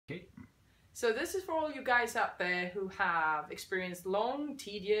So this is for all you guys out there who have experienced long,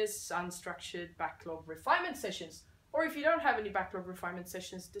 tedious, unstructured backlog refinement sessions. Or if you don't have any backlog refinement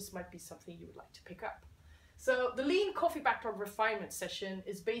sessions, this might be something you would like to pick up. So the Lean Coffee Backlog Refinement session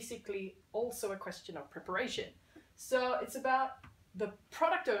is basically also a question of preparation. So it's about the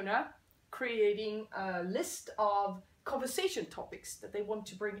product owner creating a list of conversation topics that they want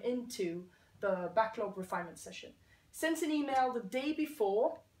to bring into the backlog refinement session. Sends an email the day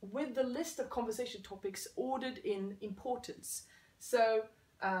before with the list of conversation topics ordered in importance. So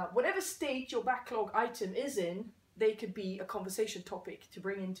whatever state your backlog item is in, they could be a conversation topic to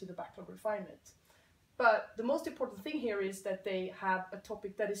bring into the backlog refinement. But the most important thing here is that they have a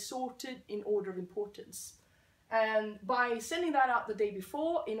topic that is sorted in order of importance. And by sending that out the day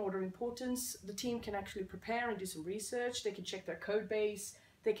before in order of importance, the team can actually prepare and do some research. They can check their code base,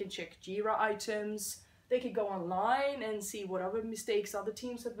 they can check Jira items, they can go online and see what other mistakes other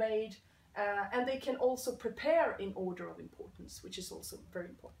teams have made. And they can also prepare in order of importance, which is also very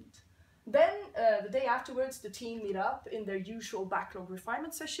important. Then the day afterwards, the team meet up in their usual backlog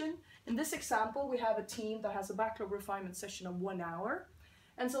refinement session. In this example, we have a team that has a backlog refinement session of 1 hour.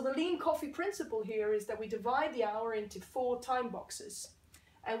 And so the Lean Coffee principle here is that we divide the hour into 4 time boxes.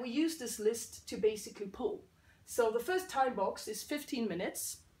 And we use this list to basically pull. So the first time box is 15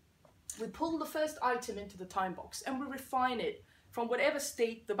 minutes. We pull the first item into the time box and we refine it from whatever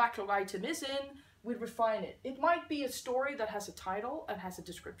state the backlog item is in. We refine it. It might be a story that has a title and has a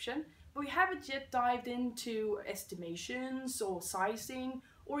description, but we haven't yet dived into estimations or sizing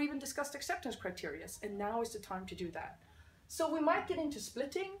or even discussed acceptance criteria, and now is the time to do that. So we might get into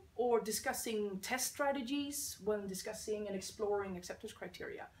splitting or discussing test strategies when discussing and exploring acceptance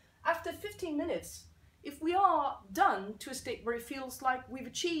criteria. After 15 minutes, if we are done to a state where it feels like we've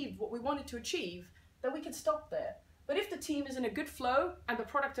achieved what we wanted to achieve, then we can stop there. But if the team is in a good flow and the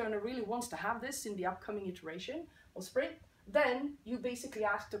product owner really wants to have this in the upcoming iteration or sprint, then you basically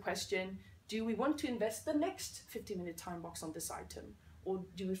ask the question, do we want to invest the next 15-minute time box on this item? Or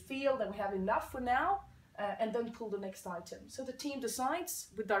do we feel that we have enough for now? And then pull the next item. So the team decides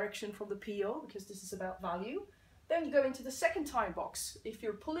with direction from the PO, because this is about value. Then you go into the second time box. If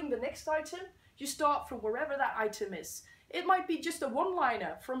you're pulling the next item, you start from wherever that item is. It might be just a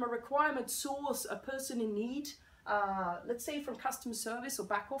one-liner from a requirement source, a person in need, let's say from customer service or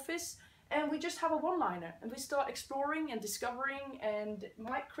back office, and we just have a one-liner and we start exploring and discovering and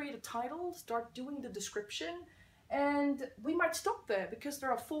might create a title, start doing the description, and we might stop there because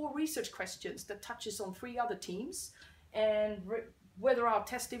there are 4 research questions that touches on 3 other teams and whether our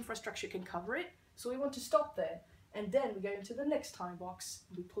test infrastructure can cover it. So we want to stop there, and then we go into the next time box,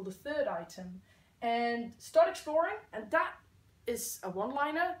 we pull the 3rd item and start exploring, and that is a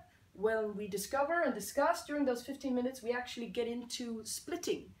one-liner. When we discover and discuss during those 15 minutes, we actually get into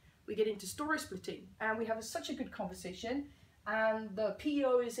splitting. We get into story splitting, and we have such a good conversation, and the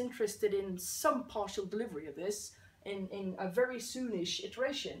PO is interested in some partial delivery of this in a very soonish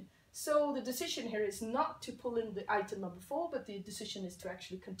iteration. So the decision here is not to pull in the item number 4, but the decision is to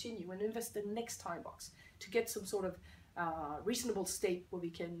actually continue and invest the next time box to get some sort of reasonable state where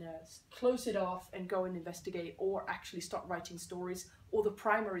we can close it off and go and investigate, or actually start writing stories, or the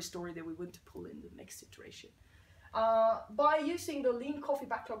primary story that we want to pull in the next iteration. By using the Lean Coffee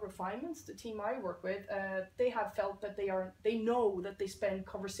Backlog Refinements, the team I work with, they have felt that they know that they spend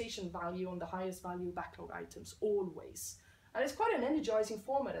conversation value on the highest value backlog items always. And it's quite an energizing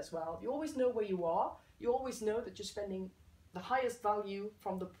format as well. You always know where you are. You always know that you're spending the highest value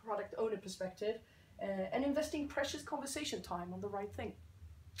from the product owner perspective and investing precious conversation time on the right thing.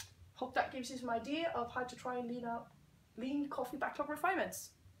 Hope that gives you some idea of how to try and lean Coffee Backlog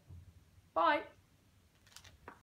Refinements. Bye!